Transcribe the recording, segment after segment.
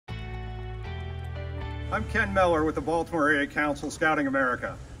I'm Ken Miller with the Baltimore Area Council Scouting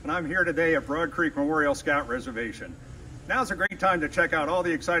America, and I'm here today at Broad Creek Memorial Scout Reservation. Now's a great time to check out all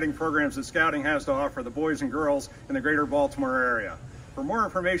the exciting programs that Scouting has to offer the boys and girls in the greater Baltimore area. For more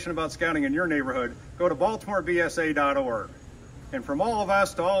information about Scouting in your neighborhood, go to baltimorebsa.org. And from all of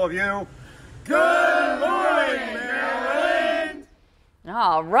us to all of you, good morning, Maryland!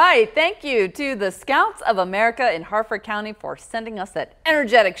 All right, thank you to the Scouts of America in Harford County for sending us that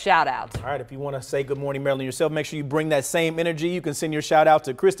energetic shout out. All right, if you want to say good morning, Maryland yourself, make sure you bring that same energy. You can send your shout out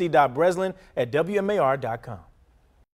to Christy.Breslin at WMAR.com.